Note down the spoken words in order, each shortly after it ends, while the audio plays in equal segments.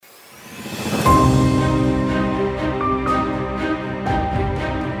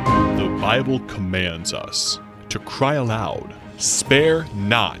Bible commands us to cry aloud, "Spare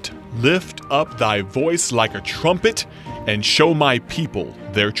not, lift up thy voice like a trumpet, and show my people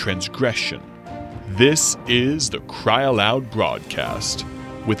their transgression." This is the Cry Aloud broadcast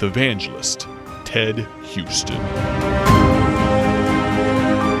with evangelist Ted Houston.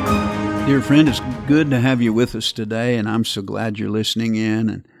 Dear friend, it's good to have you with us today, and I'm so glad you're listening in.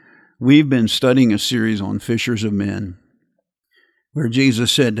 And we've been studying a series on fishers of men, where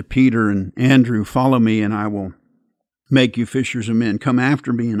Jesus said to Peter and Andrew, "Follow me, and I will make you fishers of men. Come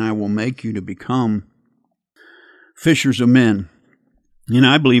after me, and I will make you to become fishers of men." And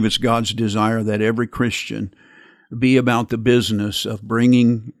I believe it's God's desire that every Christian be about the business of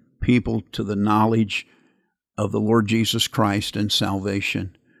bringing people to the knowledge of the Lord Jesus Christ and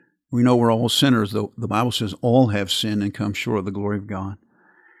salvation. We know we're all sinners. The Bible says all have sinned and come short of the glory of God.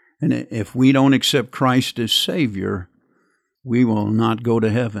 And if we don't accept Christ as Savior, we will not go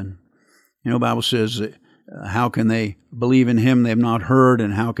to heaven. You know, the Bible says, how can they believe in Him they have not heard,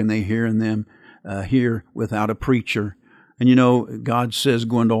 and how can they hear in them hear without a preacher? And you know, God says,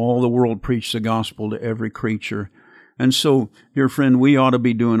 go into all the world, preach the gospel to every creature. And so, dear friend, we ought to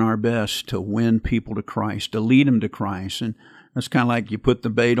be doing our best to win people to Christ, to lead them to Christ. And that's kind of like you put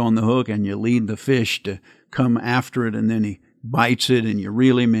the bait on the hook and you lead the fish to come after it, and then he bites it and you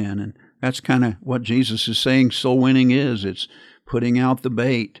reel him in. And that's kind of what Jesus is saying soul winning is. It's putting out the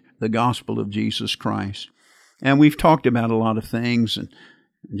bait, the gospel of Jesus Christ. And we've talked about a lot of things, and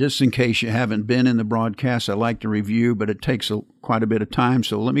just in case you haven't been in the broadcast, I like to review, but it takes quite a bit of time.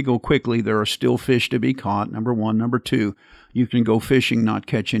 So let me go quickly. There are still fish to be caught, number one. Number two, you can go fishing, not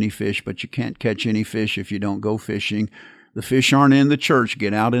catch any fish, but you can't catch any fish if you don't go fishing. The fish aren't in the church.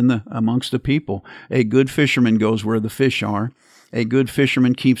 Get out amongst the people. A good fisherman goes where the fish are. A good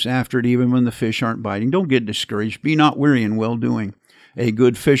fisherman keeps after it even when the fish aren't biting. Don't get discouraged. Be not weary in well-doing. A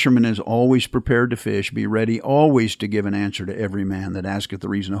good fisherman is always prepared to fish. Be ready always to give an answer to every man that asketh the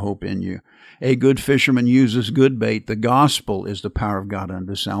reason of hope in you. A good fisherman uses good bait. The gospel is the power of God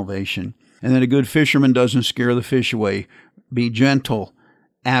unto salvation. And then a good fisherman doesn't scare the fish away. Be gentle,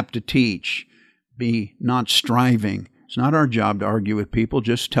 apt to teach. Be not striving. It's not our job to argue with people.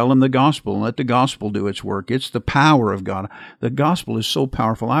 Just tell them the gospel and let the gospel do its work. It's the power of God. The gospel is so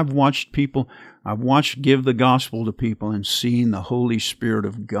powerful. I've watched give the gospel to people and seen the Holy Spirit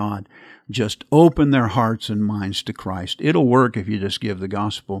of God just open their hearts and minds to Christ. It'll work if you just give the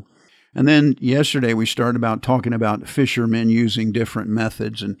gospel. And then yesterday we started talking about fishermen using different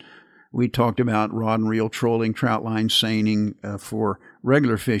methods, and we talked about rod and reel trolling, trout line seining for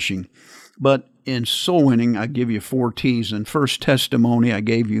regular fishing. But in soul winning, I give you 4 T's. And first, testimony, I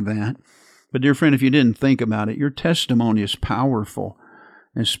gave you that. But dear friend, if you didn't think about it, your testimony is powerful,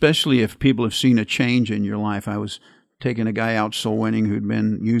 especially if people have seen a change in your life. I was taking a guy out soul winning who'd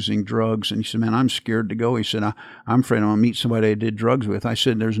been using drugs, and he said, "Man, I'm scared to go." He said, I'm afraid I'm going to meet somebody I did drugs with. I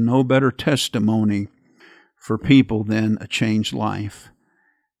said, there's no better testimony for people than a changed life.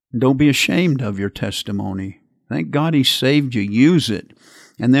 Don't be ashamed of your testimony. Thank God He saved you. Use it.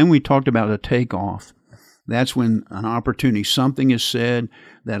 And then we talked about a takeoff. That's when an opportunity, something is said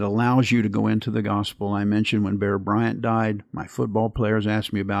that allows you to go into the gospel. I mentioned when Bear Bryant died, my football players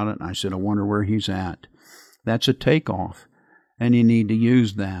asked me about it, and I said, I wonder where he's at. That's a takeoff, and you need to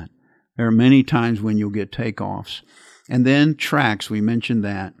use that. There are many times when you'll get takeoffs. And then tracks, we mentioned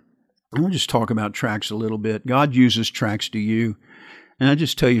that. I'm going to just talk about tracks a little bit. God uses tracks to you. And I'll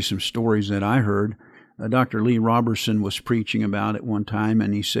just tell you some stories that I heard. Dr. Lee Roberson was preaching about it one time,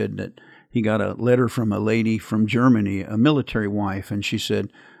 and he said that he got a letter from a lady from Germany, a military wife, and she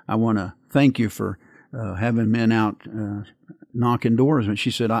said, I want to thank you for having men out knocking doors. And she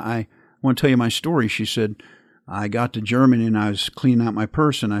said, I want to tell you my story. She said, I got to Germany and I was cleaning out my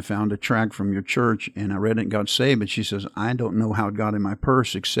purse and I found a tract from your church and I read it and got saved. But she says, I don't know how it got in my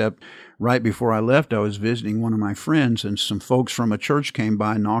purse, except right before I left, I was visiting one of my friends and some folks from a church came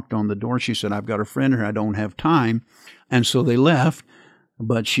by and knocked on the door. She said, I've got a friend here. I don't have time. And so they left.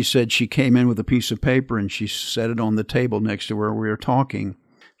 But she said she came in with a piece of paper and she set it on the table next to where we were talking.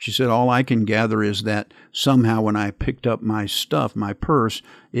 She said, all I can gather is that somehow when I picked up my stuff, my purse,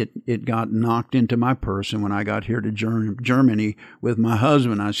 it got knocked into my purse. And when I got here to Germany with my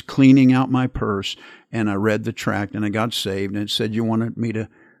husband, I was cleaning out my purse and I read the tract and I got saved. And it said you wanted me to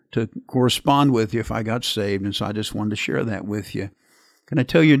correspond with you if I got saved. And so I just wanted to share that with you. Can I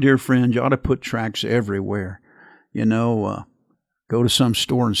tell you, dear friend, you ought to put tracts everywhere. You know, go to some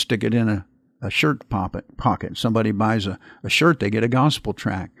store and stick it in a shirt pocket. Somebody buys a shirt, they get a gospel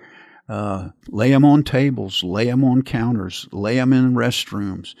tract. Lay them on tables, lay them on counters, lay them in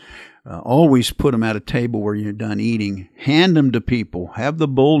restrooms. Always put them at a table where you're done eating. Hand them to people. Have the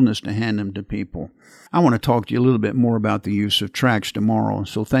boldness to hand them to people. I want to talk to you a little bit more about the use of tracts tomorrow.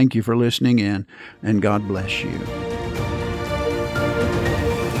 So thank you for listening in, and God bless you.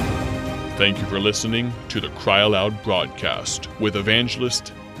 Thank you for listening to the Cry Aloud broadcast with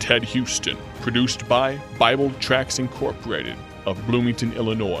evangelist Ted Houston, produced by Bible Tracts Incorporated of Bloomington,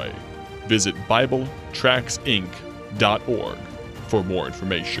 Illinois. Visit BibleTractsInc.org for more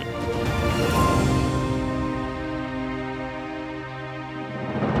information.